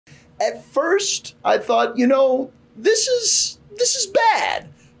At first, I thought, this is bad,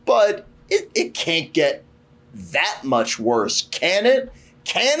 but it can't get that much worse, can it?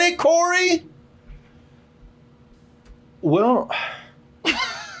 Can it, Corey? Well,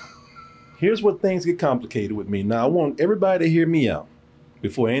 here's where things get complicated with me. Now, I want everybody to hear me out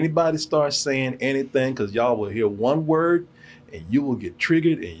before anybody starts saying anything, because y'all will hear one word and you will get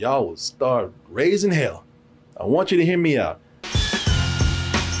triggered and y'all will start raising hell. I want you to hear me out.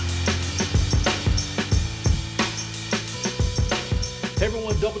 Hey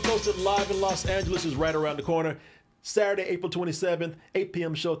everyone, Double Toasted live in Los Angeles is right around the corner. Saturday, April 27th, 8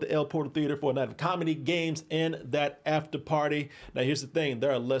 p.m. show at the El Portal Theater for a night of comedy, games, and that after party. Now, here's the thing.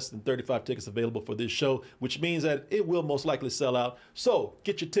 There are less than 35 tickets available for this show, which means that it will most likely sell out. So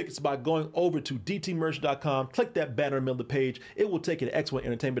get your tickets by going over to dtmerch.com. Click that banner in the middle of the page. It will take you to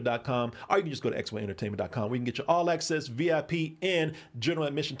x1entertainment.com, or you can just go to x1entertainment.com. We can get you all-access, VIP, and general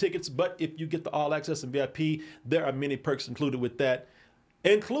admission tickets. But if you get the all-access and VIP, there are many perks included with that,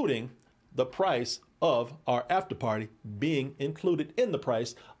 including the price of our after party being included in the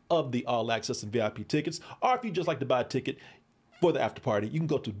price of the all access and VIP tickets. Or if you just like to buy a ticket for the after party, you can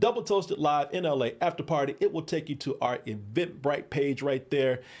go to Double Toasted Live in LA after party. It will take you to our Eventbrite page right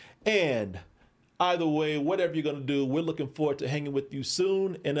there. And either way, whatever you're going to do, we're looking forward to hanging with you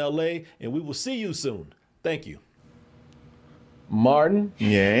soon in LA, and we will see you soon. Thank you. Martin?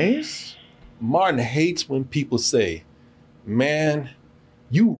 Yes? Martin hates when people say, man,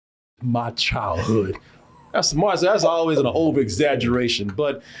 you my childhood. That's always an over-exaggeration.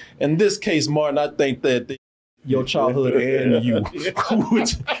 But in this case, Martin, I think that your childhood and you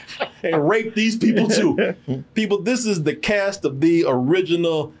and rape these people too. People, this is the cast of the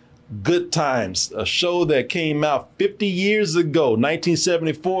original Good Times, a show that came out 50 years ago.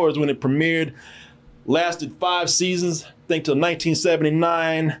 1974 is when it premiered. Lasted 5 seasons, I think till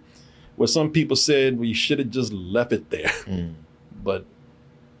 1979, where some people said, well, you should have just left it there. But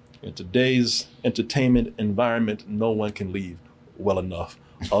in today's entertainment environment, no one can leave well enough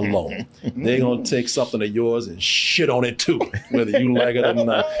alone. They're going to take something of yours and shit on it too, whether you like it or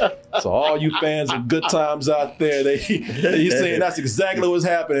not. So all you fans of Good Times out there, you're saying that's exactly what's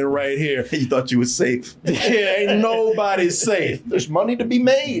happening right here. You thought you were safe. Yeah, ain't nobody safe. There's money to be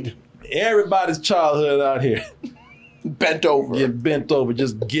made. Everybody's childhood out here. Bent over. Get bent over,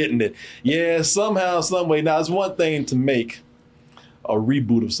 just getting it. Yeah, somehow, some way. Now, it's one thing to make a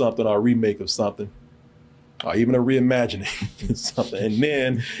reboot of something or a remake of something, or even a reimagining of something. And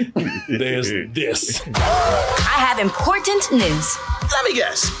then there's this. I have important news. Let me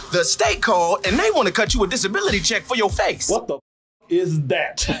guess. The state called and they want to cut you a disability check for your face. What the is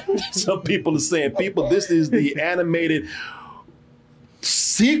that? Some people are saying, this is the animated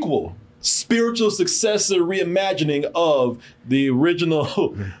sequel, spiritual successor reimagining of the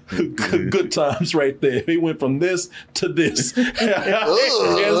original Good Times right there. He went from this to this.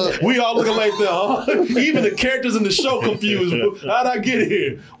 We all looking like that, huh? Even the characters in the show confused. How'd I get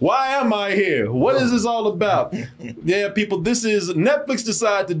here? Why am I here? What is this all about? Yeah, people, Netflix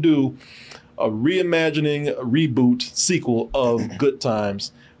decided to do a reimagining, a reboot, sequel of Good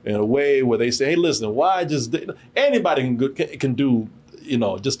Times in a way where they say, hey, listen, why just, anybody can do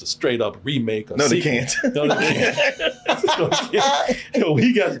just a straight up remake. No, they can't. No, they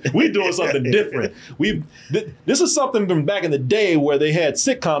can't. We doing something different. This is something from back in the day where they had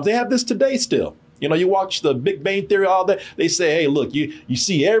sitcoms. They have this today still. You watch the Big Bang Theory, all that. They say, hey, look, you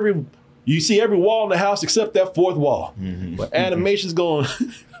see every wall in the house except that fourth wall. Mm-hmm. But animation's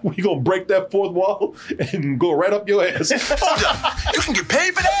we gonna break that fourth wall and go right up your ass. You can get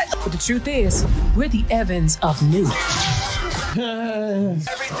paid for that? But the truth is, we're the Evans of new.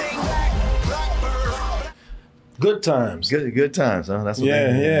 Good Times. Good times, huh? That's what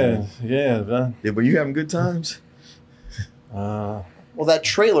yeah. But you having good times? Well, that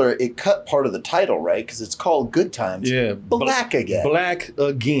trailer, it cut part of the title, right? Because it's called Good Times. Yeah. Black again. Black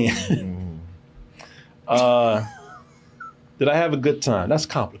again. Did I have a good time? That's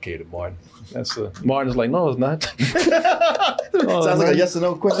complicated, Martin. Martin's like, no, it's not. Sounds like a yes or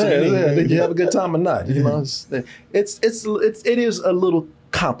no question. Yeah. Did you have a good time or not? It is a little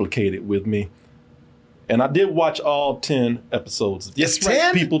complicated with me. And I did watch all 10 episodes. Yes, 10?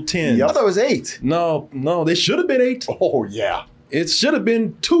 Right, people, 10. Yeah, I thought it was 8. No, they should have been 8. Oh, yeah. It should have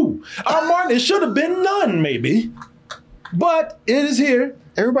been 2. Martin, it should have been none, maybe. But it is here.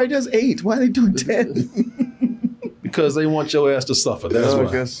 Everybody does 8. Why are they doing 10? Because they want your ass to suffer. That's why.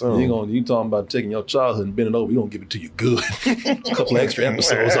 I guess so. You talking about taking your childhood and bending over. You're going to give it to you good. A couple of extra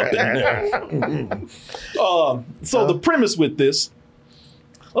episodes up in there. So the premise with this,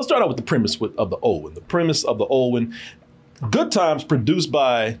 let's start out with the premise of the Owen. The premise of the Owen, Good Times produced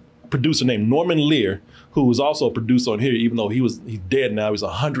by producer named Norman Lear, who was also a producer on here, even though he's dead now. He's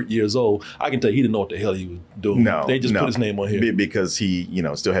 100 years old. I can tell you, he didn't know what the hell he was doing. No, they just put his name on here because he,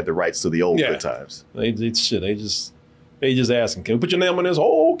 still had the rights to the old good times. They just asked him, "Can we put your name on this?"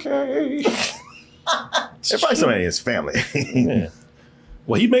 Oh, okay. They're probably somebody in his family. Yeah.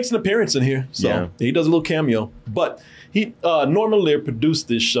 Well, he makes an appearance in here, so he does a little cameo. But Norman Lear produced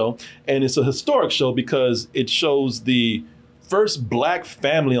this show, and it's a historic show because it shows the first black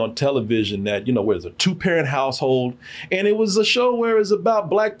family on television that, where it's a 2-parent household. And it was a show where it's about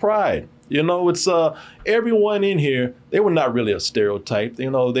black pride. It's everyone in here, they were not really a stereotype. There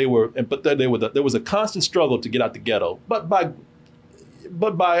was a constant struggle to get out the ghetto, but by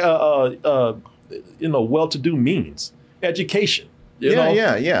well-to-do means, education.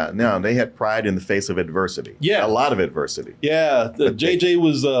 Yeah. No, they had pride in the face of adversity. Yeah. A lot of adversity. Yeah. JJ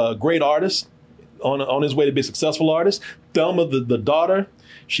was a great artist on his way to be a successful artist. Thelma, the daughter,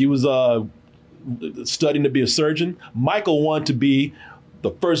 she was studying to be a surgeon. Michael wanted to be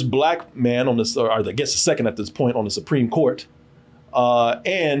the first black man on this, or I guess the second at this point, on the Supreme Court.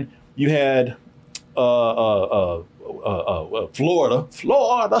 And you had Florida,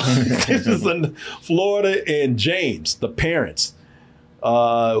 Florida, and James, the parents,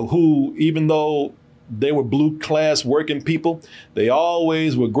 who, even though they were blue class working people, they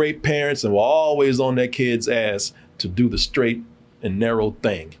always were great parents and were always on their kids' ass to do the straight and narrow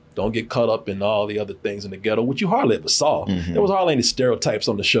thing. Don't get caught up in all the other things in the ghetto, which you hardly ever saw. Mm-hmm. There was hardly any stereotypes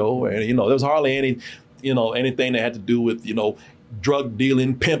on the show, and there was hardly any, anything that had to do with, drug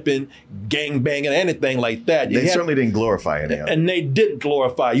dealing, pimping, gang banging, anything like that. They certainly didn't glorify any of it. And they didn't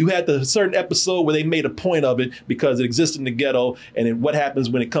glorify. You had the certain episode where they made a point of it because it existed in the ghetto, and then what happens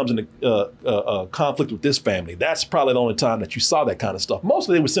when it comes into conflict with this family. That's probably the only time that you saw that kind of stuff.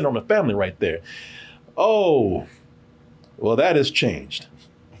 Mostly they were centered on the family right there. Oh, well, that has changed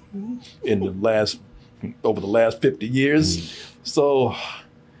over the last 50 years. So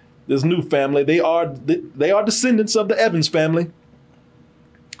this new family, they are descendants of the Evans family.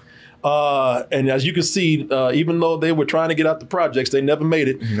 And as you can see, even though they were trying to get out the projects, they never made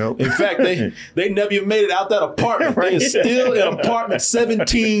it. Nope. In fact, they never even made it out that apartment. Right. They're still in apartment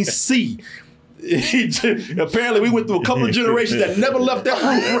 17C. Apparently, we went through a couple of generations that never left that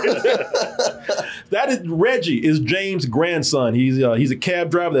room. That is Reggie, is James' grandson. He's a cab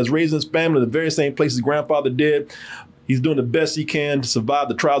driver that's raised in his family in the very same place his grandfather did. He's doing the best he can to survive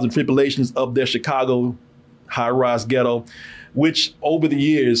the trials and tribulations of their Chicago high-rise ghetto, which over the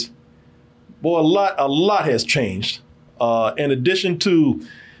years, boy, a lot has changed. In addition to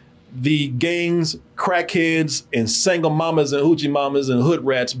the gangs, crackheads, and single mamas and hoochie mamas and hood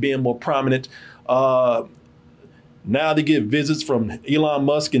rats being more prominent, now they get visits from Elon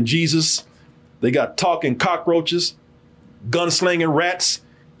Musk and Jesus. They got talking cockroaches, gunslinging rats,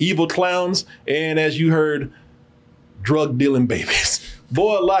 evil clowns, and as you heard, drug dealing babies.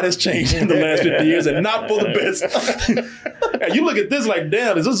 Boy, a lot has changed in the last 50 years, and not for the best. And you look at this like,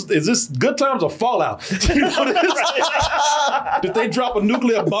 damn, is this good times or fallout? Did they drop a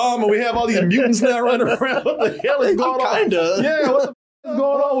nuclear bomb and we have all these mutants now running around? What the hell is going on? Kinda. Yeah, what the f- is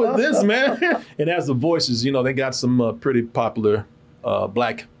going on with this, man? And as the voices, they got some pretty popular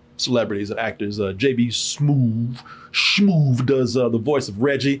black celebrities and actors. J.B. Smoove does the voice of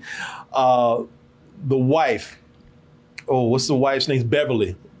Reggie. The wife, what's the wife's name?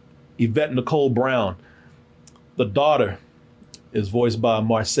 Beverly. Yvette Nicole Brown. The daughter is voiced by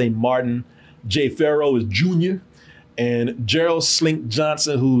Marseille Martin. Jay Farrow is Junior. And Gerald Slink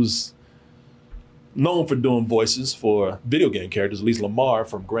Johnson, who's known for doing voices for video game characters, at least Lamar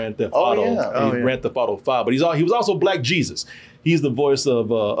from Grand Theft Auto, Grand Theft Auto 5. But he was also Black Jesus. He's the voice of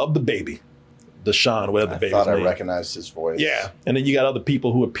the baby, Deshaun, whatever the baby's name. I thought I recognized his voice. Yeah. And then you got other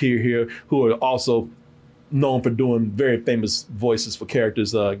people who appear here who are also known for doing very famous voices for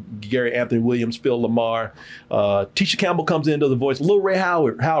characters. Gary Anthony Williams, Phil Lamar. Tisha Campbell comes in, does a voice. Lil Ray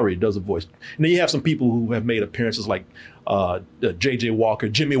Howery does a voice. And then you have some people who have made appearances like J.J. Walker.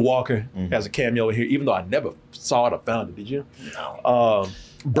 Jimmy Walker has a cameo in here, even though I never saw it or found it. Did you? No.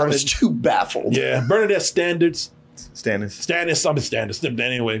 I was too baffled. Yeah. Bernadette Standards. Standis.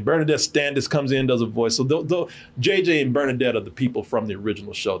 Anyway, Bernadette Standis comes in, does a voice. So JJ and Bernadette are the people from the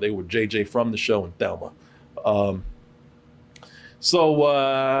original show. They were JJ from the show and Thelma.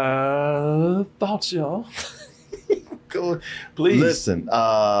 Thoughts, y'all? Go, please. Listen,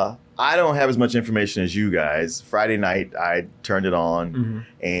 I don't have as much information as you guys. Friday night, I turned it on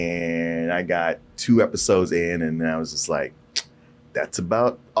and I got 2 episodes in, and I was just like, that's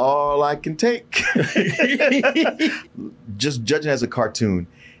about all I can take. Just judging as a cartoon,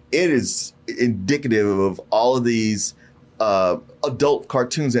 it is indicative of all of these adult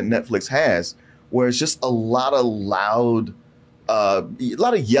cartoons that Netflix has, where it's just a lot of loud, a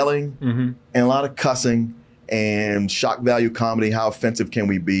lot of yelling and a lot of cussing and shock value comedy. How offensive can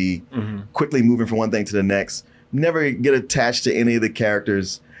we be? Quickly moving from one thing to the next. Never get attached to any of the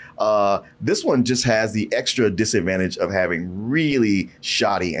characters. This one just has the extra disadvantage of having really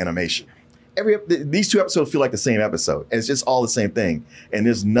shoddy animation. These 2 episodes feel like the same episode. It's just all the same thing. And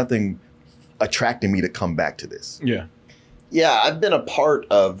there's nothing attracting me to come back to this. Yeah. Yeah, I've been a part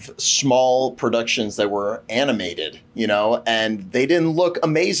of small productions that were animated, and they didn't look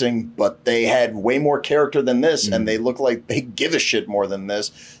amazing, but they had way more character than this, and they look like they give a shit more than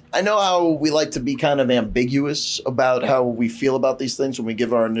this. I know how we like to be kind of ambiguous about how we feel about these things when we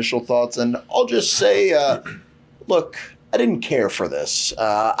give our initial thoughts, and I'll just say, look, I didn't care for this.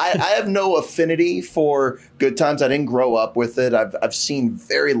 I have no affinity for Good Times. I didn't grow up with it. I've seen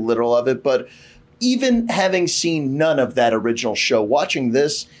very little of it, but even having seen none of that original show, watching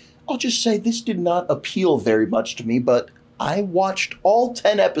this, I'll just say this did not appeal very much to me, but I watched all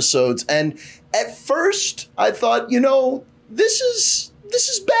 10 episodes, and at first I thought, this is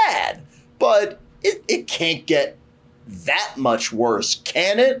bad, but it can't get that much worse,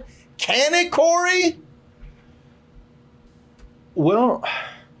 can it? Can it, Corey? Well,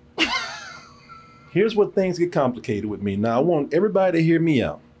 here's where things get complicated with me. Now, I want everybody to hear me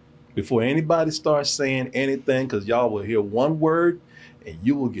out before anybody starts saying anything, because y'all will hear one word and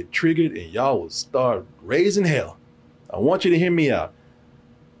you will get triggered and y'all will start raising hell. I want you to hear me out.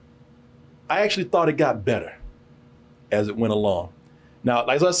 I actually thought it got better as it went along. Now,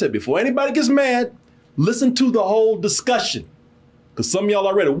 like I said, before anybody gets mad, listen to the whole discussion, because some of y'all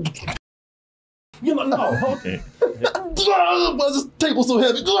already, no, okay. Why is this table so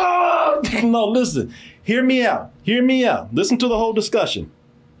heavy? No, listen, hear me out. Hear me out. Listen to the whole discussion.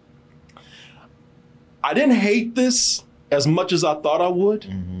 I didn't hate this as much as I thought I would.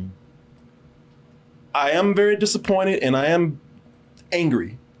 I am very disappointed and I am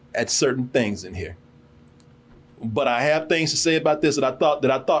angry at certain things in here. But I have things to say about this that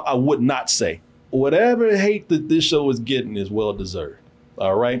I thought I would not say. Whatever hate that this show is getting is well deserved.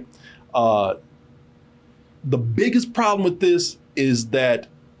 All right. The biggest problem with this is that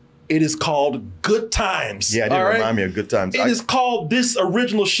it is called Good Times. Yeah, it did remind me of Good Times. It is called this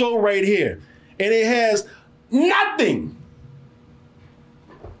original show right here. And it has nothing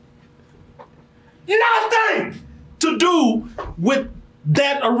to do with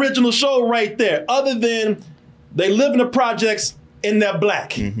that original show right there, other than they live in the projects and they're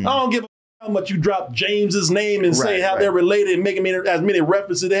black. I don't give a how much you drop James's name and say how they're related and making as many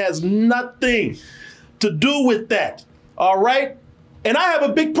references. It has nothing to do with that. All right? And I have a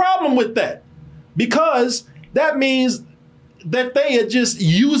big problem with that, because that means that they are just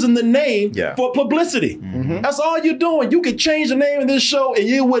using the name for publicity. That's all you're doing. You could change the name of this show and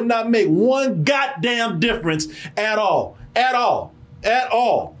it would not make one goddamn difference at all. At all. At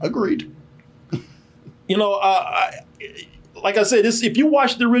all. Agreed. Like I said, if you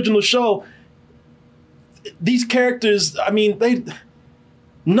watch the original show, these characters,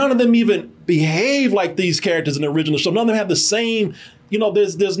 none of them even behave like these characters in the original show. None of them have the same,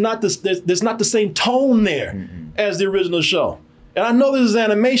 there's not the same tone there as the original show. And I know this is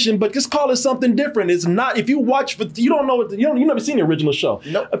animation, but just call it something different. It's not, if you watch, you don't know what, you never seen the original show.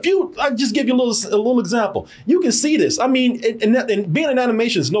 Nope. I just give you a little example. You can see this. And being an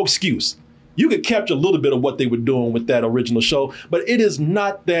animation is no excuse. You could capture a little bit of what they were doing with that original show, but it is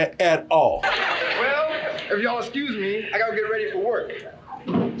not that at all. Well, if y'all excuse me, I gotta get ready for work.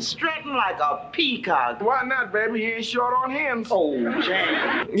 Strutting like a peacock. Why not, baby? He ain't short on hands. Oh,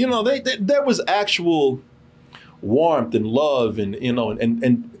 James. There was actual warmth and love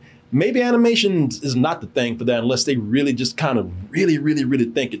and maybe animation is not the thing for that unless they really just kind of really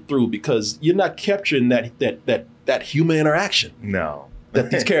think it through, because you're not capturing that human interaction. No. That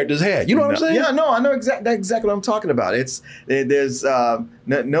these characters had. You know what I'm saying? Yeah, no, I know exactly what I'm talking about. There's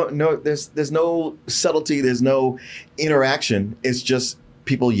no subtlety, there's no interaction. It's just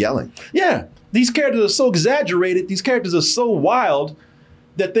people yelling. Yeah. These characters are so exaggerated, these characters are so wild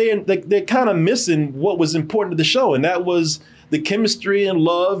that they're kind of missing what was important to the show, and that was the chemistry and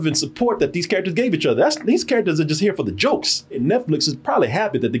love and support that these characters gave each other. These characters are just here for the jokes. And Netflix is probably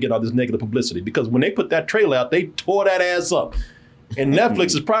happy that they get all this negative publicity, because when they put that trailer out, they tore that ass up. And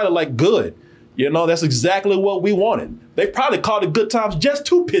Netflix is probably like, good. That's exactly what we wanted. They probably called it Good Times just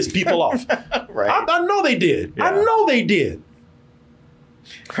to piss people off. Right. I know they did. Yeah. I know they did.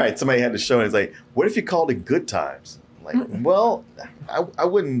 Right. Somebody had to show it. It's like, what if you called it Good Times? Like, well, I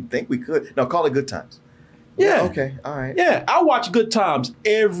wouldn't think we could. No, call it Good Times. Yeah. Okay. All right. Yeah. I watch Good Times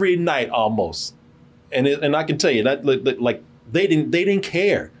every night almost. And I can tell you that like they didn't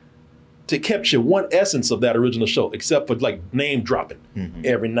care to capture one essence of that original show, except for like name dropping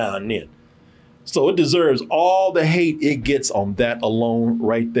every now and then. So it deserves all the hate it gets on that alone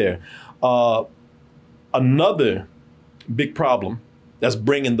right there. Another big problem that's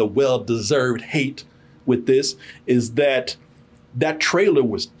bringing the well-deserved hate with this is that trailer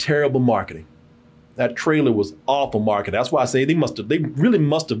was terrible marketing. That trailer was awful marketing. That's why I say they really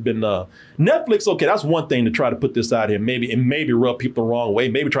must have been Netflix. Okay, that's one thing to try to put this out here, maybe rub people the wrong way,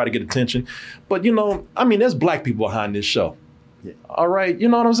 maybe try to get attention. But there's black people behind this show. Yeah. All right, you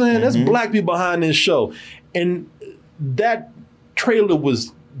know what I'm saying? There's black people behind this show, and that trailer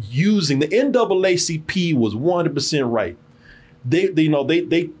was using the NAACP was 100% right.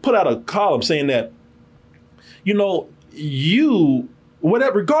 They put out a column saying that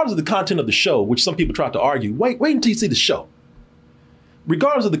regardless of the content of the show, which some people try to argue, wait until you see the show.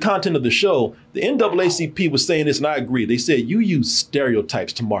 Regardless of the content of the show, the NAACP was saying this, and I agree. They said you use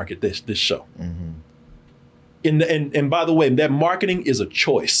stereotypes to market this show. And by the way, that marketing is a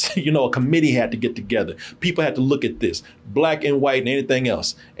choice. A committee had to get together. People had to look at this, black and white and anything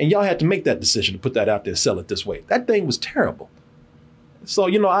else. And y'all had to make that decision to put that out there and sell it this way. That thing was terrible. So,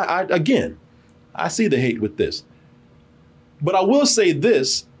 I see the hate with this. But I will say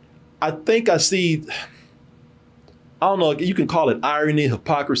this, I think I see, I don't know, you can call it irony,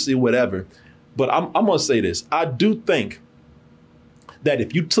 hypocrisy, whatever, but I'm going to say this. I do think that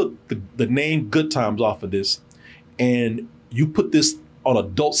if you took the name Good Times off of this and you put this on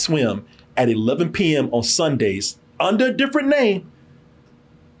Adult Swim at 11 p.m. on Sundays under a different name,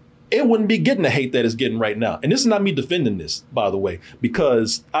 it wouldn't be getting the hate that it's getting right now. And this is not me defending this, by the way,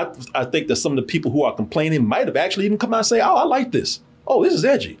 because I think that some of the people who are complaining might have actually even come out and say, oh, I like this. Oh, this is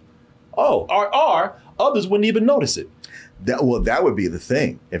edgy. Oh, or others wouldn't even notice it. That would be the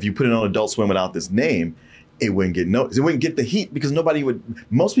thing. If you put it on Adult Swim without this name, it wouldn't get noticed. It wouldn't get the heat because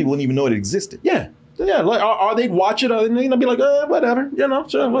most people wouldn't even know it existed. Yeah. Yeah, like, or they'd watch it, or they'd be like, whatever,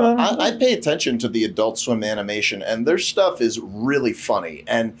 sure, whatever. I pay attention to the Adult Swim animation, and their stuff is really funny.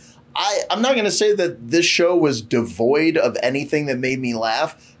 And I'm not going to say that this show was devoid of anything that made me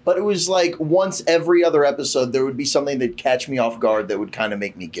laugh, but it was like once every other episode, there would be something that'd catch me off guard that would kind of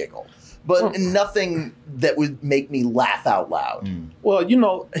make me giggle. But nothing that would make me laugh out loud. Well,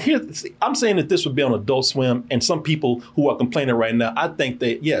 I'm saying that this would be on Adult Swim, and some people who are complaining right now, I think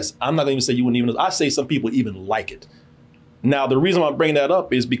that, yes, I'm not going to say you wouldn't even, I say some people even like it. Now, the reason why I'm bringing that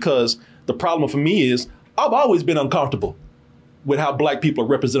up is because the problem for me is I've always been uncomfortable with how black people are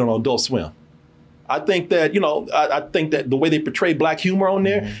represented on Adult Swim. I think that, I think that the way they portray black humor on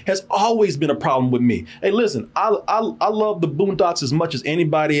there has always been a problem with me. Hey, listen, I love the Boondocks as much as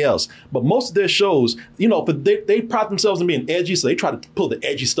anybody else, but most of their shows, they pride themselves in being edgy, so they try to pull the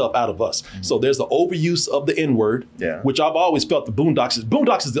edgy stuff out of us. So there's the overuse of the N-word, which I've always felt the Boondocks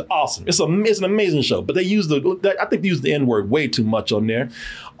is awesome. It's an amazing show, but I think they use the N-word way too much on there.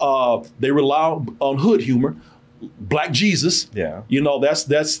 They rely on hood humor. Black Jesus, that's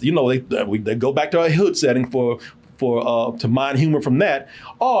they go back to our hood setting to mine humor from that,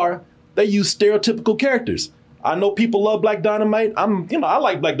 or they use stereotypical characters. I know people love Black Dynamite. I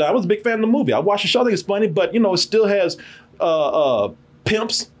like Black Dynamite. I was a big fan of the movie. I watched the show. I think it's funny, but it still has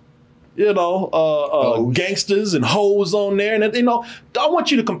pimps, gangsters and hoes on there, and I want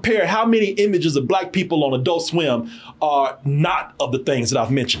you to compare how many images of black people on Adult Swim are not of the things that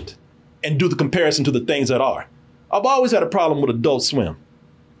I've mentioned, and do the comparison to the things that are. I've always had a problem with Adult Swim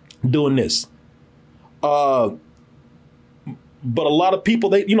doing this. But a lot of people,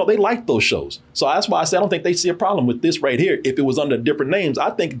 they like those shows. So that's why I say I don't think they see a problem with this right here. If it was under different names, I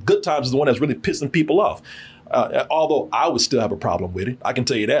think Good Times is the one that's really pissing people off. Although I would still have a problem with it. I can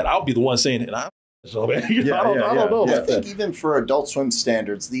tell you that. I'll be the one saying it. I don't know. I think even for Adult Swim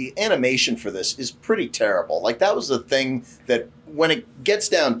standards, the animation for this is pretty terrible. Like, that was the thing that when it gets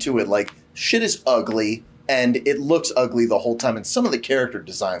down to it, like, shit is ugly. And it looks ugly the whole time, and some of the character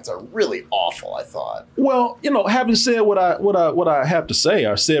designs are really awful, I thought. Well, having said what I have to say,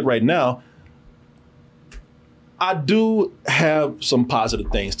 or said right now, I do have some positive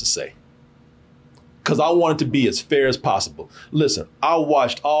things to say. Because I want it to be as fair as possible. Listen, I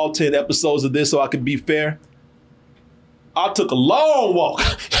watched all 10 episodes of this so I could be fair. I took a long walk.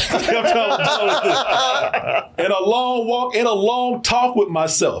 And a long walk and a long talk with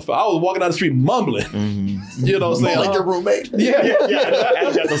myself. I was walking down the street mumbling. You know what I'm saying? Like your roommate? Yeah.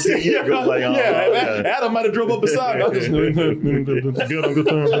 Adam got to see you. Adam might have drove up beside me. I just good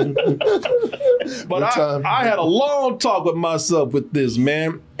time. But I had a long talk with myself with this,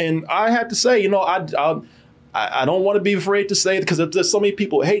 man. And I had to say, I don't want to be afraid to say it because there's so many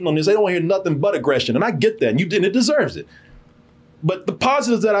people hating on this. They don't want to hear nothing but aggression. And I get that. And it deserves it. But the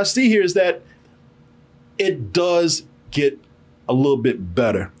positives that I see here is that it does get a little bit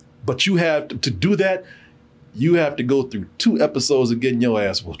better. But you have to do that, you have to go through 2 episodes of getting your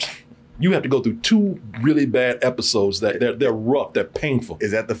ass whooped. You have to go through 2 really bad episodes that they're rough, they're painful. Is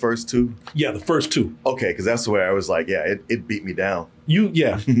that the first 2? Yeah, the first 2. Okay, because that's where I was like, yeah, it beat me down.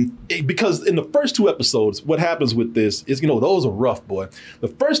 Because in the first 2 episodes, what happens with this is, those are rough, boy. The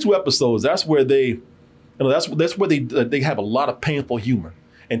first 2 episodes, that's where that's where they have a lot of painful humor,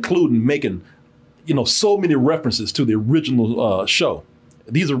 including making, so many references to the original show.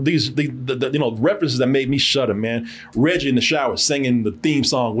 These are the references that made me shudder, man. Reggie in the shower singing the theme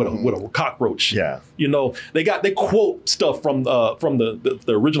song with a cockroach. Yeah. They quote stuff from the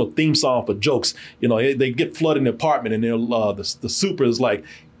original theme song for jokes. They get flooded in the apartment and the super is like,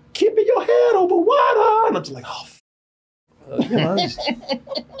 keeping your head over water. And I'm just like, oh. You know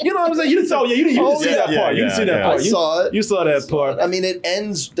what I'm saying? You didn't see that part. You didn't see that part. I saw it. You saw that part. I mean, it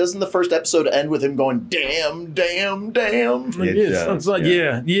ends. Doesn't the first episode end with him going, damn, damn, damn? It's like,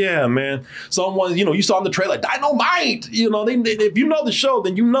 yeah, man. Someone, you saw in the trailer, dynamite. If you know the show,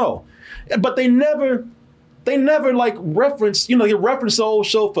 then you know. But they never like reference, they reference the old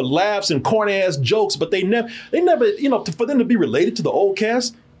show for laughs and corny ass jokes, but they never, for them to be related to the old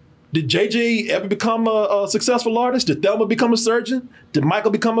cast. Did JJ ever become a successful artist? Did Thelma become a surgeon? Did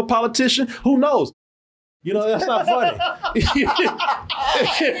Michael become a politician? Who knows? That's not funny.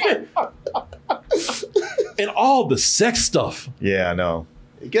 And all the sex stuff. Yeah, I know.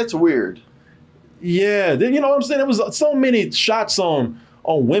 It gets weird. Yeah, then you know what I'm saying? There was so many shots on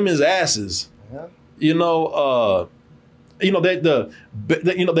women's asses. Yeah. They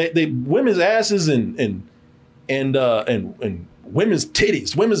women's asses and women's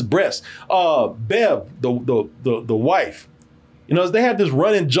titties, women's breasts. Bev, the wife, they had this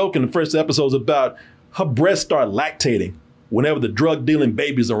running joke in the first episodes about her breasts start lactating whenever the drug dealing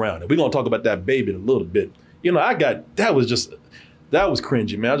baby's around. And we're gonna talk about that baby in a little bit. That was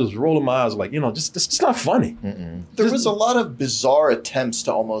cringy, man. I was just rolling my eyes like, it's not funny. There was a lot of bizarre attempts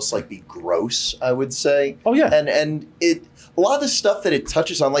to almost like be gross, I would say. Oh yeah. And a lot of the stuff that it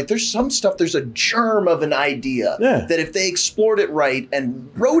touches on, like there's some stuff, there's a germ of an idea that if they explored it right and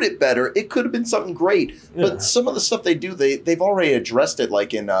wrote it better, it could have been something great. Yeah. But some of the stuff they do, they've already addressed it,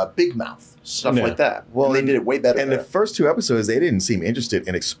 like in Big Mouth, stuff like that. Well, they did it way better. And the first 2 episodes, they didn't seem interested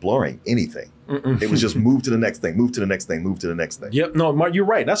in exploring anything. It was just move to the next thing, move to the next thing, move to the next thing. Yep, no, Mark, you're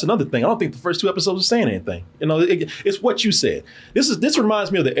right. That's another thing. I don't think the first 2 episodes are saying anything. It's what you said. This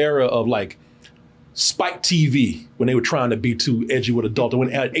reminds me of the era of like Spike TV when they were trying to be too edgy with adult, when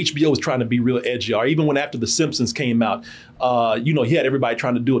HBO was trying to be real edgy, or even when after The Simpsons came out, he had everybody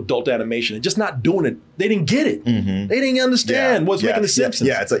trying to do adult animation and just not doing it. They didn't get it. They didn't understand what's making The Simpsons.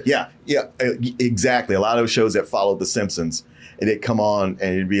 Yeah, it's like, exactly. A lot of shows that followed The Simpsons, and it'd come on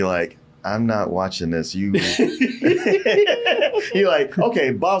and it'd be like, I'm not watching this. You're like,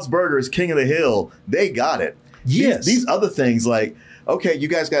 okay, Bob's Burgers, King of the Hill, they got it. Yes. These other things like, okay, you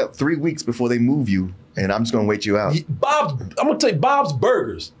guys got 3 weeks before they move you, and I'm just going to wait you out. I'm going to tell you, Bob's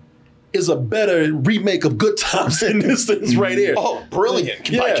Burgers is a better remake of Good Times than this is right here. Oh,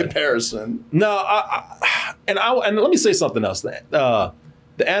 brilliant by comparison. No, and let me say something else. The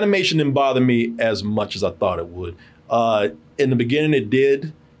animation didn't bother me as much as I thought it would. In the beginning, it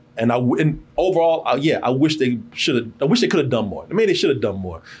did. And overall, I wish they could have done more. I mean, they should have done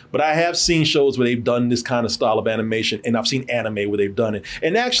more. But I have seen shows where they've done this kind of style of animation, and I've seen anime where they've done it.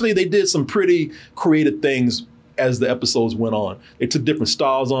 And actually, they did some pretty creative things as the episodes went on. They took different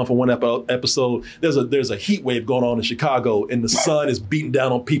styles on for one episode. There's a heat wave going on in Chicago, and the sun is beating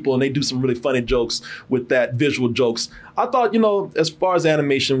down on people, and they do some really funny jokes with that, visual jokes. I thought, as far as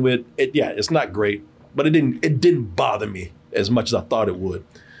animation with it, it's not great, but it didn't bother me as much as I thought it would.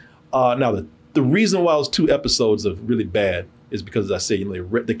 Now, the reason why those 2 episodes are really bad is because, as I say,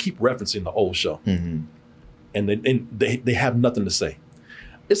 they keep referencing the old show, and they have nothing to say.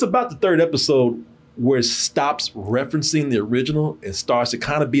 It's about the 3rd episode where it stops referencing the original and starts to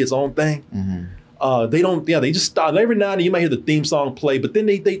kind of be its own thing. They just stop. Every now and then you might hear the theme song play, but then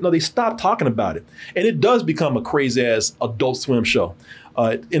they stop talking about it, and it does become a crazy ass Adult Swim show.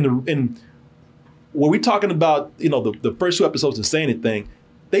 When we're talking about the first 2 episodes and say anything,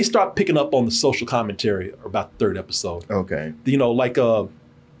 they start picking up on the social commentary about the 3rd episode. Okay. And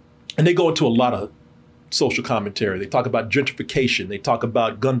they go into a lot of social commentary. They talk about gentrification. They talk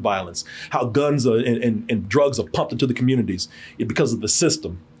about gun violence, how guns and drugs are pumped into the communities because of the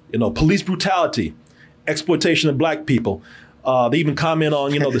system. Police brutality, exploitation of black people, They even comment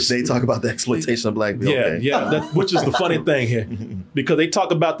on, they talk about the exploitation of black people. Which is the funny thing here, because they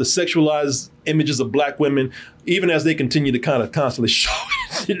talk about the sexualized images of black women, even as they continue to kind of constantly show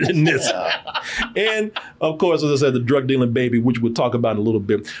it in this. And of course, as I said, the drug dealing baby, which we'll talk about in a little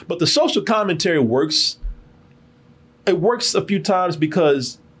bit. But the social commentary works. It works a few times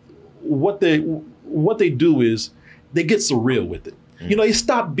because what they do is they get surreal with it. They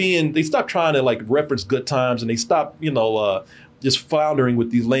stop trying to like reference good times, and they stop, just floundering with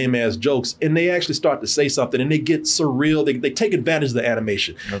these lame ass jokes, and they actually start to say something, and they get surreal. They take advantage of the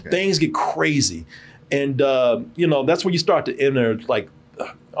animation. Okay. Things get crazy. And, that's where you start to enter like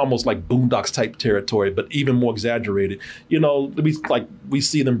almost like Boondocks type territory, but even more exaggerated. We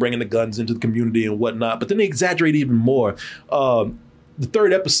see them bringing the guns into the community and whatnot, but then they exaggerate even more. The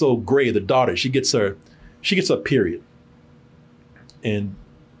third episode, Gray, the daughter, she gets her period. And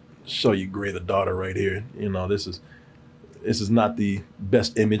show you Gray, the daughter, right here. This is not the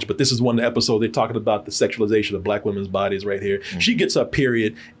best image, but this is one of the episodes they're talking about the sexualization of black women's bodies right here. Mm-hmm. She gets her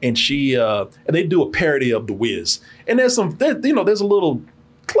period, and and they do a parody of The Wiz. And there's a little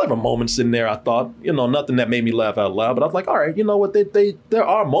clever moments in there, I thought. Nothing that made me laugh out loud, but I was like, all right, you know what? There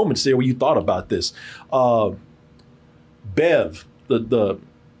are moments there where you thought about this. Bev, the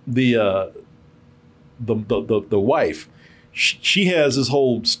wife, she has this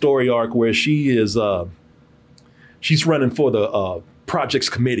whole story arc where she is she's running for the projects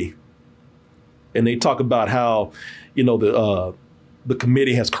committee, and they talk about how the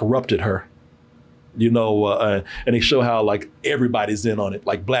committee has corrupted her, and they show how like everybody's in on it,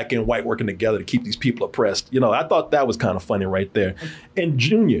 like black and white working together to keep these people oppressed. I thought that was kind of funny right there. And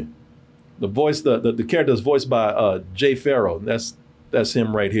Junior, the voice, the character is voiced by Jay Farrow. That's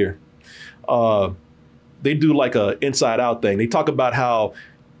him right here. They do like a Inside Out thing. They talk about how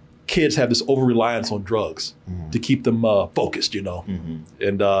kids have this over-reliance on drugs to keep them focused,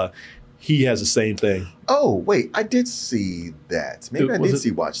 and he has the same thing. Oh, wait, I did see that. Maybe I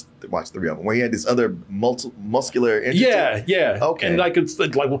did watch 3 of them, where he had this other muscular entity. Yeah. Okay. And like it's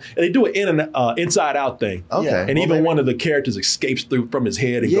like they do an Inside Out thing. Okay. And even one of the characters escapes from his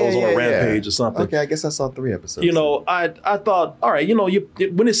head and goes on a rampage or something. Okay, I guess I saw 3 episodes. I thought, all right,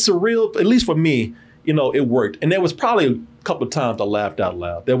 when it's surreal, at least for me, it worked. And there was probably a couple of times I laughed out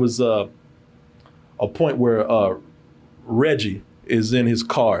loud. There was a point where Reggie is in his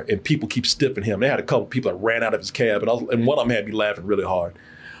car and people keep stiffing him. They had a couple of people that ran out of his cab, and one of them had me laughing really hard.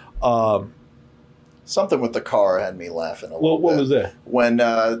 Something with the car had me laughing a little bit. What was that? When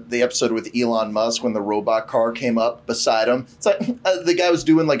the episode with Elon Musk, when the robot car came up beside him, it's like the guy was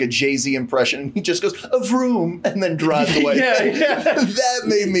doing like a Jay-Z impression, and he just goes, "A vroom," and then drives away. That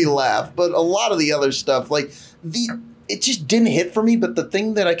made me laugh. But a lot of the other stuff, it just didn't hit for me. But the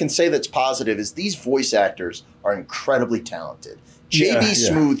thing that I can say that's positive is these voice actors are incredibly talented. JB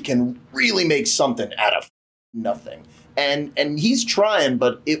Smoove can really make something out of nothing. And he's trying,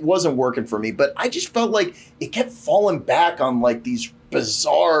 but it wasn't working for me. But I just felt like it kept falling back on like these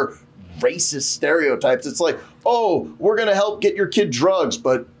bizarre racist stereotypes. It's like, oh, we're going to help get your kid drugs,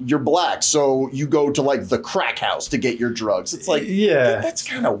 but you're black, so you go to like the crack house to get your drugs. It's like, that's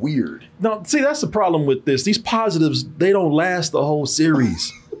kind of weird. No, see, that's the problem with this. These positives, they don't last the whole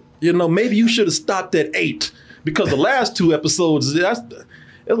series. Maybe you should have stopped at 8, because the last 2 episodes, it's like,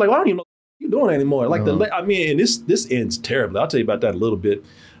 well, I don't even know what you're doing anymore. Like and this ends terribly. I'll tell you about that in a little bit.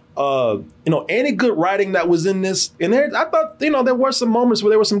 Any good writing that was in this, and I thought, there were some moments where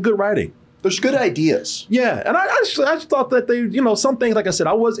there was some good writing. There's good ideas. Yeah, and I just thought that they, some things, like I said,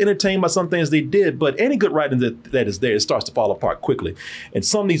 I was entertained by some things they did, but any good writing that is there, it starts to fall apart quickly. And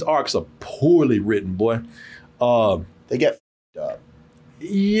some of these arcs are poorly written, boy. They get f***ed up.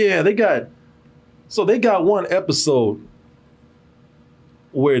 Yeah, they got one episode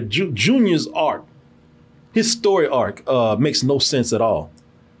where Junior's arc, his story arc, makes no sense at all.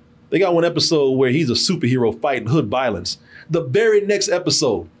 They got one episode where he's a superhero fighting hood violence. The very next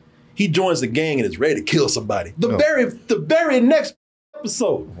episode, he joins the gang and is ready to kill somebody. The very next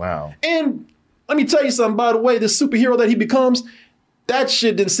episode. Wow. And let me tell you something, by the way, this superhero that he becomes, that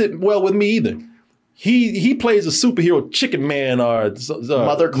shit didn't sit well with me either. He plays a superhero chicken man or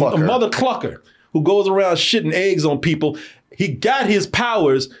Mother Clucker. A Mother Clucker who goes around shitting eggs on people. He got his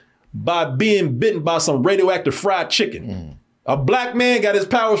powers by being bitten by some radioactive fried chicken. A black man got his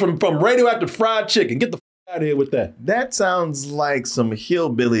powers from radioactive fried chicken. Get the f*** out of here with that. That sounds like some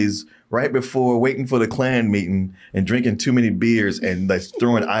hillbillies right before waiting for the Klan meeting and drinking too many beers and like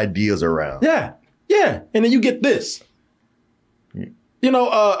throwing ideas around. Yeah. And then you get this. They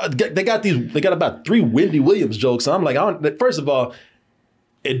got about 3 Wendy Williams jokes. And I'm like, first of all,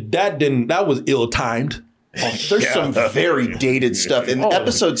 that was ill-timed. There's some very dated stuff. In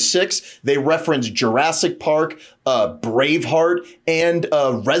episode 6, they reference Jurassic Park, Braveheart, and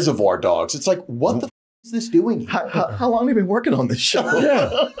Reservoir Dogs. It's like, what the is this doing? How long have you been working on this show?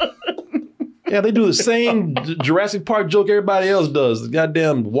 Yeah. Yeah, they do the same Jurassic Park joke everybody else does. The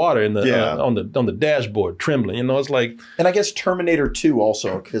goddamn water in the on the dashboard trembling. You know, it's like. And I guess Terminator 2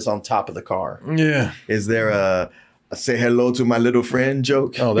 also is on top of the car. Yeah. Is there a say hello to my little friend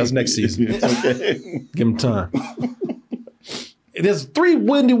joke? Oh, that's next season. Okay. Give him time. There's 3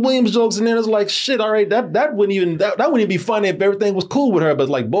 Wendy Williams jokes in there. It's like, shit, all right, that wouldn't even be funny if everything was cool with her. But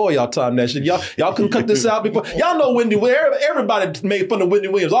like, boy, y'all time that shit. Y'all couldn't cut this out before. Y'all know Wendy Williams. Everybody made fun of Wendy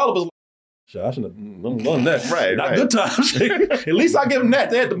Williams. All of us. I shouldn't have done that. Right. Not good times. At least I give them that.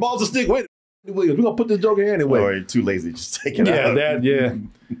 They had the balls to stick with it. We're going to put this joke in here anyway. Or you're too lazy to just take it out. Yeah.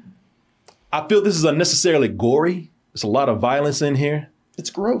 I feel this is unnecessarily gory. There's a lot of violence in here. It's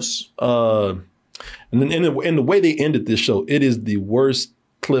gross. And the way they ended this show, it is the worst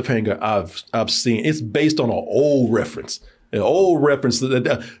cliffhanger I've seen. It's based on an old reference. An old reference.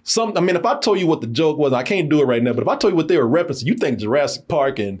 If I told you what the joke was, I can't do it right now, but if I told you what they were referencing, you think Jurassic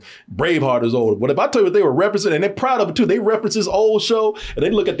Park and Braveheart is old. But if I tell you what they were referencing, and they're proud of it too, they reference this old show, and they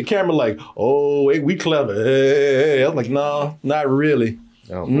look at the camera like, oh, hey, we clever. Hey. I'm like, no, not really.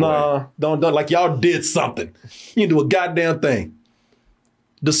 Oh, nah, don't. Like y'all did something. You do a goddamn thing.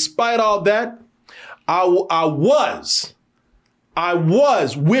 Despite all that, I was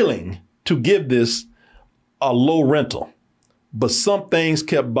willing to give this a low rental. But some things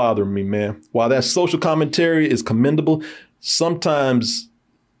kept bothering me, man. While that social commentary is commendable, sometimes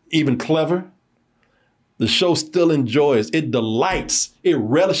even clever, the show still enjoys, it delights, it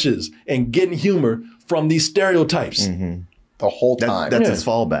relishes in getting humor from these stereotypes. Mm-hmm. The whole time. That's its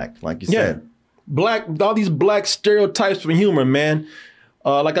fallback, like you said. All these black stereotypes for humor, man.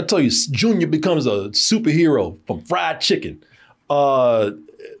 Like I told you, Junior becomes a superhero from fried chicken. The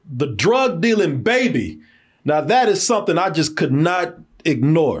drug dealing baby. Now, that is something I just could not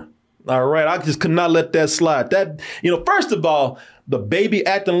ignore. All right. I just could not let that slide. First of all, the baby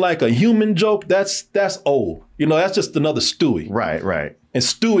acting like a human joke, that's old. That's just another Stewie. Right. And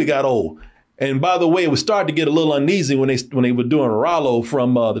Stewie got old. And by the way, it was starting to get a little uneasy when they were doing Rollo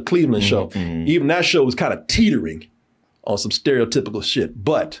from the Cleveland show. Mm-hmm. Even that show was kind of teetering on some stereotypical shit.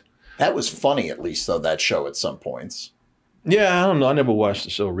 But that was funny, at least, though, that show at some points. Yeah, I don't know. I never watched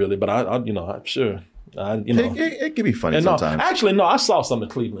the show really, but I'm sure. It can be funny sometimes. Actually, no, I saw some of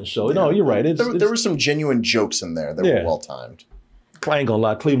the Cleveland show. Yeah. No, you're right. There were some genuine jokes in there that were well timed. I ain't gonna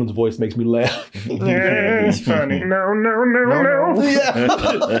lie, Cleveland's voice makes me laugh. Yeah, it's funny. No.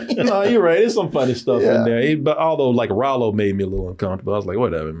 Yeah. No, you're right. There's some funny stuff in there. But although like Rollo made me a little uncomfortable, I was like,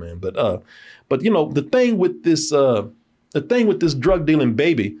 whatever, man. But the thing with this drug dealing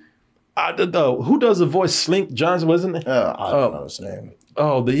baby, who does the voice? Slink Johnson, wasn't it? I don't know his name.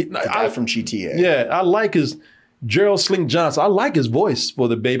 Oh, the guy from GTA. Yeah, I like his Gerald Slink Johnson. I like his voice for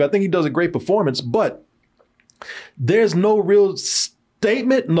the baby. I think he does a great performance, but there's no real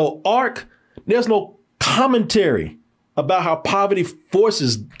statement, no arc. There's no commentary about how poverty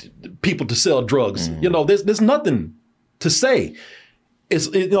forces people to sell drugs. Mm. There's nothing to say. It's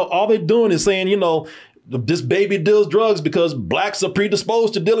all they're doing is saying, this baby deals drugs because blacks are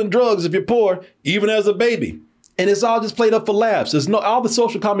predisposed to dealing drugs if you're poor, even as a baby. And it's all just played up for laughs. There's all the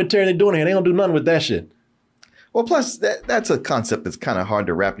social commentary they're doing here, they don't do nothing with that shit. Well, plus that's a concept that's kind of hard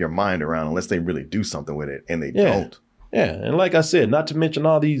to wrap your mind around unless they really do something with it, and they don't. Yeah, and like I said, not to mention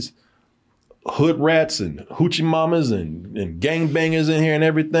all these hood rats and hoochie mamas and gangbangers in here and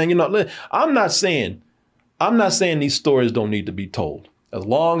everything. I'm not saying these stories don't need to be told. As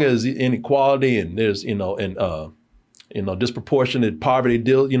long as inequality and there's disproportionate poverty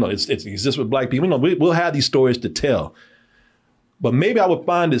deal, it exists with black people. We'll have these stories to tell. But maybe I would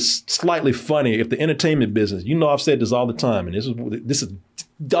find this slightly funny if the entertainment business, I've said this all the time, and this is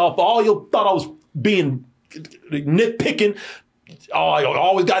all you thought I was being nitpicking. Oh, I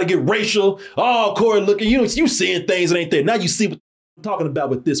always got to get racial. Oh, Corey, look, you seeing things that ain't there. Now you see what I'm talking about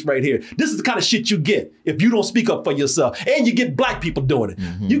with this right here. This is the kind of shit you get if you don't speak up for yourself. And you get black people doing it.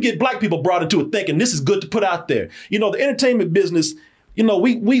 Mm-hmm. You get black people brought into it thinking this is good to put out there. The entertainment business,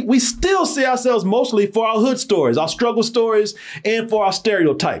 we still see ourselves mostly for our hood stories, our struggle stories, and for our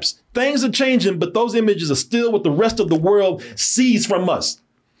stereotypes. Things are changing, but those images are still what the rest of the world sees from us.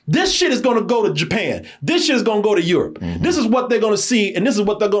 This shit is going to go to Japan. This shit is going to go to Europe. Mm-hmm. This is what they're going to see, and this is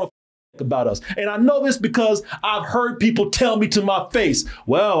what they're going to about us. And I know this because I've heard people tell me to my face,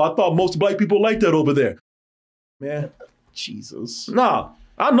 well, I thought most black people like that over there. Man, Jesus. Nah,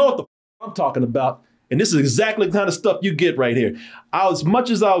 I know what the I'm talking about. And this is exactly the kind of stuff you get right here. As much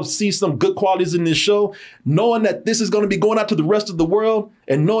as I'll see some good qualities in this show, knowing that this is going to be going out to the rest of the world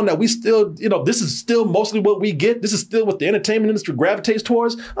and knowing that we still, this is still mostly what we get. This is still what the entertainment industry gravitates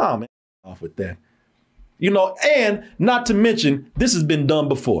towards. Oh, man, off with that. And not to mention, this has been done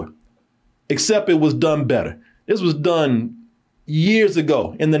before, except it was done better. This was done years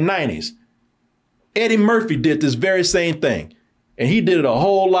ago in the 90s. Eddie Murphy did this very same thing. And he did it a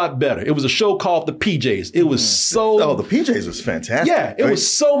whole lot better. It was a show called The PJs. It was so... Oh, The PJs was fantastic. Yeah, it was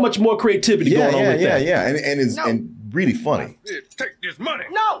so much more creativity going on with that. Yeah. And it's and really funny. Take this money.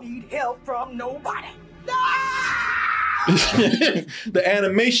 No! Need help from nobody. The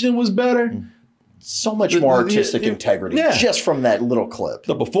animation was better. So much more artistic integrity just from that little clip.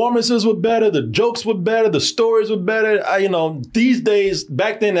 The performances were better. The jokes were better. The stories were better. These days,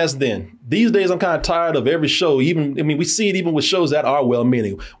 back then, that's then. These days, I'm kind of tired of every show. We see it even with shows that are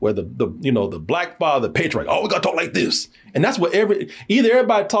well-meaning, where the black father, the patriarch, we got to talk like this. And that's what either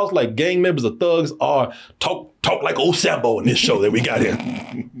everybody talks like gang members or thugs or talk like old Sambo in this show that we got here.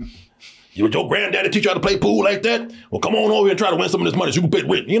 Your granddaddy teach you how to play pool like that? Well, come on over here and try to win some of this money so you can pay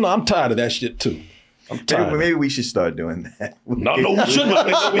rent. I'm tired of that shit too. Maybe we should start doing that. No, we shouldn't.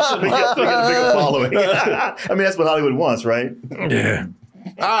 We should get a bigger following. That's what Hollywood wants, right? Yeah.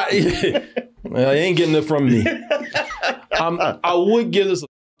 Well, you ain't getting it from me. I would give this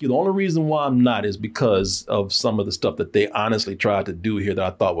the only reason why I'm not is because of some of the stuff that they honestly tried to do here that I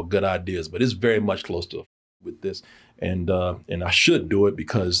thought were good ideas, but it's very much close to with this. And I should do it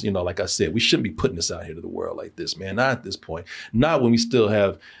because, like I said, we shouldn't be putting this out here to the world like this, man. Not at this point. Not when we still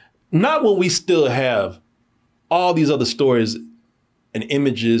have all these other stories and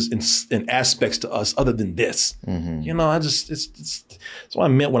images and aspects to us other than this. Mm-hmm. It's what I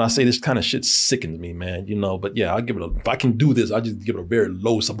meant when I say this kind of shit sickens me, man. But yeah, I'll give it if I can do this, I'll just give it a very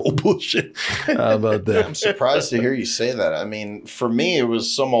low some old bullshit. How about that? I'm surprised to hear you say that. I mean, for me, it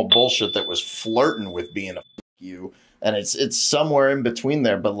was some old bullshit that was flirting with being a you. And it's somewhere in between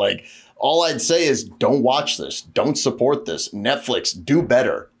there. But all I'd say is don't watch this. Don't support this. Netflix, do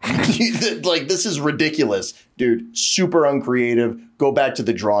better. This is ridiculous. Dude, super uncreative. Go back to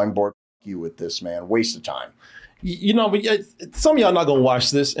the drawing board. You with this, man. Waste of time. But some of y'all not going to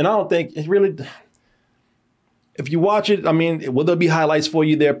watch this. And I don't think it really... If you watch it, will there be highlights for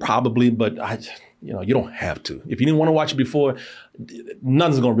you there? Probably. But you don't have to. If you didn't want to watch it before,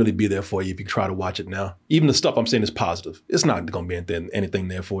 none's going to really be there for you if you try to watch it now. Even the stuff I'm saying is positive. It's not going to be anything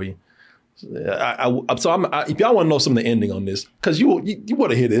there for you. If y'all want to know some of the ending on this, because you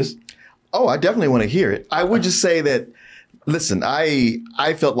want to hear this. Oh, I definitely want to hear it. I would just say that, listen, I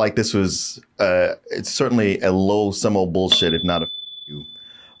felt like this was, it's certainly a low, some old bullshit, if not a you,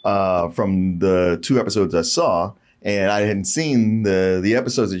 from the 2 episodes I saw. And I hadn't seen the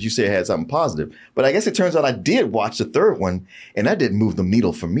episodes that you say had something positive. But I guess it turns out I did watch the 3rd one, and that didn't move the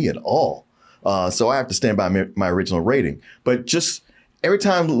needle for me at all. So I have to stand by my original rating. But just every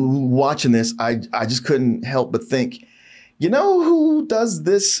time watching this, I just couldn't help but think, who does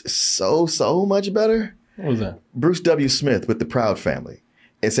this so much better? What was that? Bruce W. Smith with The Proud Family.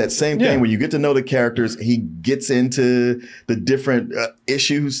 It's that same thing where you get to know the characters. He gets into the different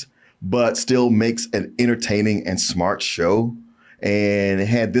issues, but still makes an entertaining and smart show. And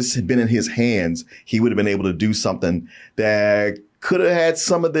had this been in his hands, he would have been able to do something that could have had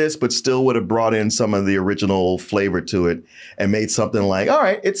some of this, but still would have brought in some of the original flavor to it and made something like, all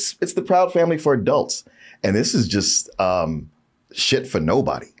right, it's The Proud Family for adults. And this is just shit for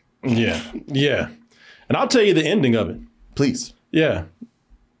nobody. Yeah. And I'll tell you the ending of it. Please. Yeah.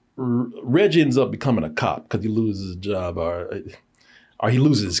 Reggie ends up becoming a cop because he loses his job or he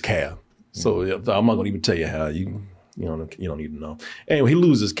loses his cab. So I'm not going to even tell you how. You don't need to know. Anyway, he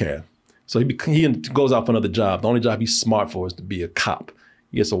loses his cab. So he goes out for another job. The only job he's smart for is to be a cop.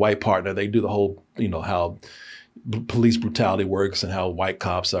 He gets a white partner. They do the whole, how police brutality works and how white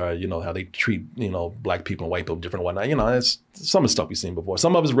cops are, how they treat, black people and white people different and whatnot. It's some of the stuff we've seen before.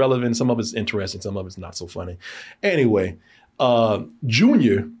 Some of it's relevant, some of it's interesting, some of it's not so funny. Anyway,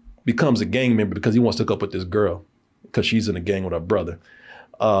 Junior becomes a gang member because he wants to hook up with this girl because she's in a gang with her brother.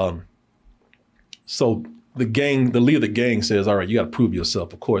 So the leader of the gang says, all right, you got to prove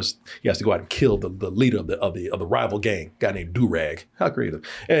yourself. Of course, he has to go out and kill the leader of the rival gang, a guy named Durag. How creative.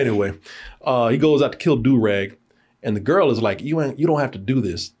 Anyway, he goes out to kill Durag, and the girl is like, you don't have to do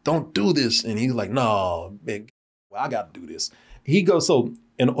this. Don't do this. And he's like, no, man, I got to do this. He goes, so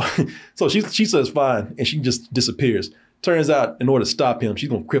she says, fine, and she just disappears. Turns out, in order to stop him, she's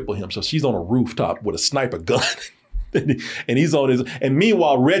going to cripple him. So she's on a rooftop with a sniper gun. And he's on his, and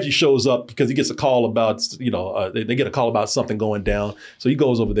meanwhile, Reggie shows up because he gets a call about, they get a call about something going down. So he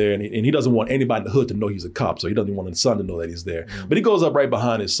goes over there and he doesn't want anybody in the hood to know he's a cop. So he doesn't want his son to know that he's there. But he goes up right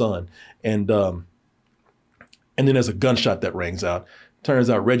behind his son. And then there's a gunshot that rings out. Turns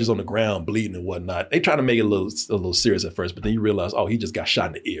out Reggie's on the ground bleeding and whatnot. They try to make it a little serious at first, but then you realize, he just got shot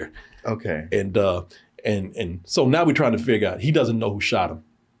in the ear. Okay. And so now we're trying to figure out, he doesn't know who shot him.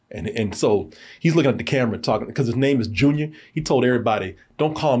 And so he's looking at the camera talking, because his name is Junior. He told everybody,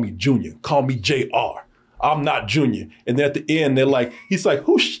 don't call me Junior, call me JR. I'm not Junior. And then at the end, he's like,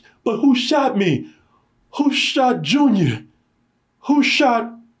 who shot me? Who shot Junior? Who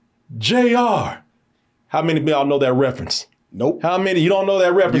shot JR? How many of y'all know that reference? Nope. How many? You don't know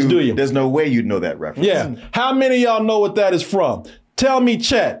that reference, do you? There's no way you'd know that reference. Yeah. How many of y'all know what that is from? Tell me,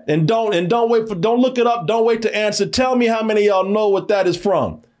 chat, and don't look it up. Don't wait to answer. Tell me how many of y'all know what that is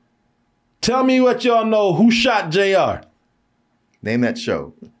from. Tell me what y'all know. Who shot JR? Name that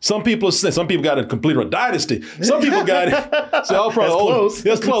show. Some people got it complete a dynasty. Some people got it. So close.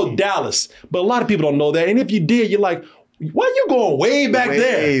 That's close. Dallas. But a lot of people don't know that. And if you did, you're like, why are you going way back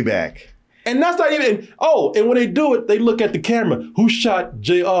there? Way back. And that's not even, and when they do it, they look at the camera. Who shot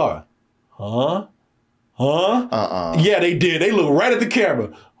JR? Huh? Yeah, they did. They look right at the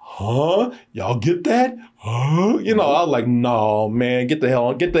camera. Huh? Y'all get that? Huh? I was like, no, man, get the hell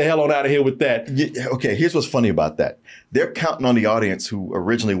on out of here with that. Yeah, okay, here's what's funny about that. They're counting on the audience who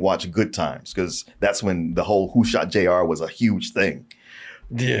originally watched Good Times, because that's when the whole Who Shot JR was a huge thing.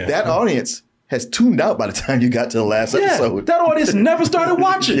 Yeah. That audience has tuned out by the time you got to the last episode. That audience never started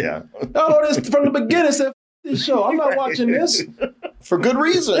watching. Yeah. That audience from the beginning said, this show, I'm not watching this. For good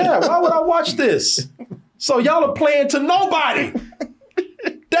reason. Yeah, why would I watch this? So y'all are playing to nobody.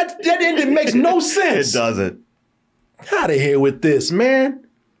 That ending makes no sense. It doesn't. Out of here with this, man.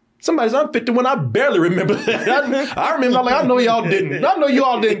 I'm 51. I barely remember that. I remember. I know y'all didn't. I know you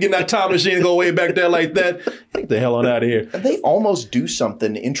all didn't get in that time machine and go way back there like that. Get the hell on out of here. And they almost do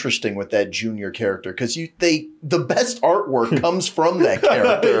something interesting with that Junior character, because the best artwork comes from that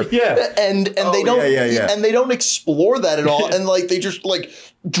character. Yeah. And they don't and they don't explore that at all. And they just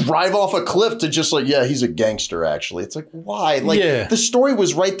drive off a cliff to just he's a gangster actually. It's like, why? The story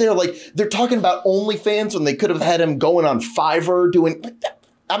was right there. They're talking about OnlyFans when they could have had him going on Fiverr doing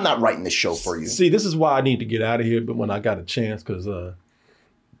I'm not writing this show for you. See, this is why I need to get out of here, but when I got a chance, because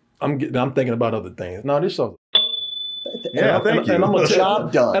I'm thinking about other things. No, this show. Yeah, thank you. And I'm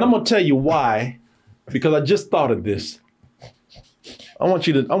done. And I'm gonna tell you why, because I just thought of this. I want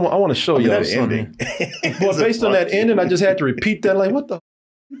to show y'all something. Well, based on that ending, I just had to repeat that. What the are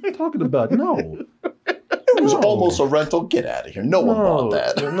you talking about? No. It was almost a rental. Get out of here. No one bought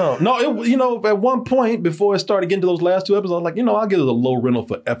that. No. At one point before it started getting to those last two episodes, I was like, I'll get it a low rental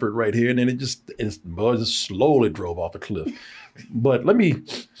for effort right here. And then it just slowly drove off a cliff. But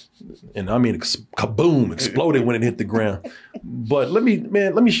kaboom, exploded when it hit the ground. But let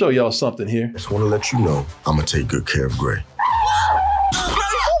me show y'all something here. Just want to let you know, I'm going to take good care of Gray. Who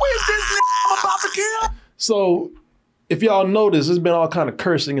is this I'm about to kill? So, if y'all notice, there's been all kind of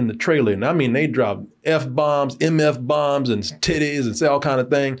cursing in the trailer. And they drop F-bombs, MF bombs, and titties, and say all kind of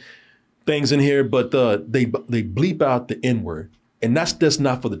things in here. But they bleep out the N-word. And that's just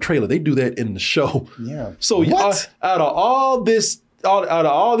not for the trailer. They do that in the show. Yeah. So out of all these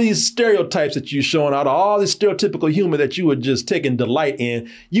stereotypes that you're showing, out of all this stereotypical humor that you were just taking delight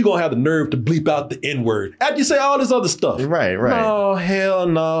in, you're going to have the nerve to bleep out the N-word after you say all this other stuff. Right. No, hell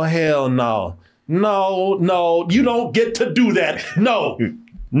no. No, you don't get to do that. No.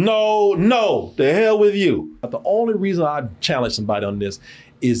 The hell with you. The only reason I challenge somebody on this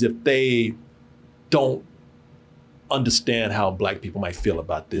is if they don't understand how black people might feel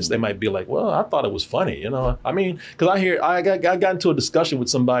about this. They might be like, well, I thought it was funny, because I got into a discussion with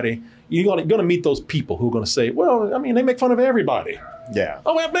somebody. You're gonna meet those people who are gonna say, well, they make fun of everybody. Yeah.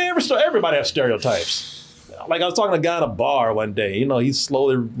 Oh, well, everybody has stereotypes. I was talking to a guy in a bar one day. He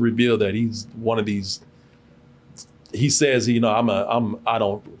slowly revealed that he's one of these. He says, I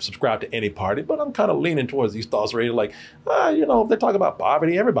don't subscribe to any party, but I'm kind of leaning towards these thoughts. Right, if they talk about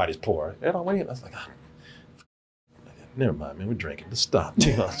poverty, everybody's poor. I was like, never mind, man. We're drinking. Just stop.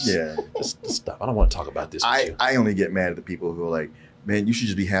 Yeah. Just stop. I don't want to talk about this. I only get mad at the people who are like, man, you should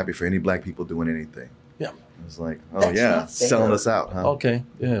just be happy for any black people doing anything. Yeah. It's like, selling us out, huh? Okay.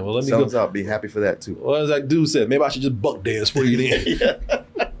 Yeah. Well, let me selling us out. Be happy for that too. Well, as that dude said, maybe I should just buck dance for you then. Yeah,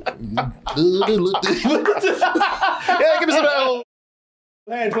 give me some of that old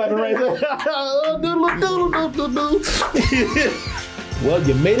hand clapping right there. Well,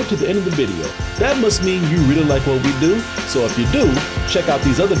 you made it to the end of the video. That must mean you really like what we do. So if you do, check out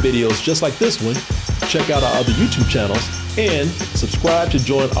these other videos just like this one. check out our other YouTube channels, and subscribe to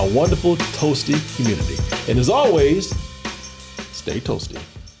join our wonderful Toasty community. And as always, stay toasty.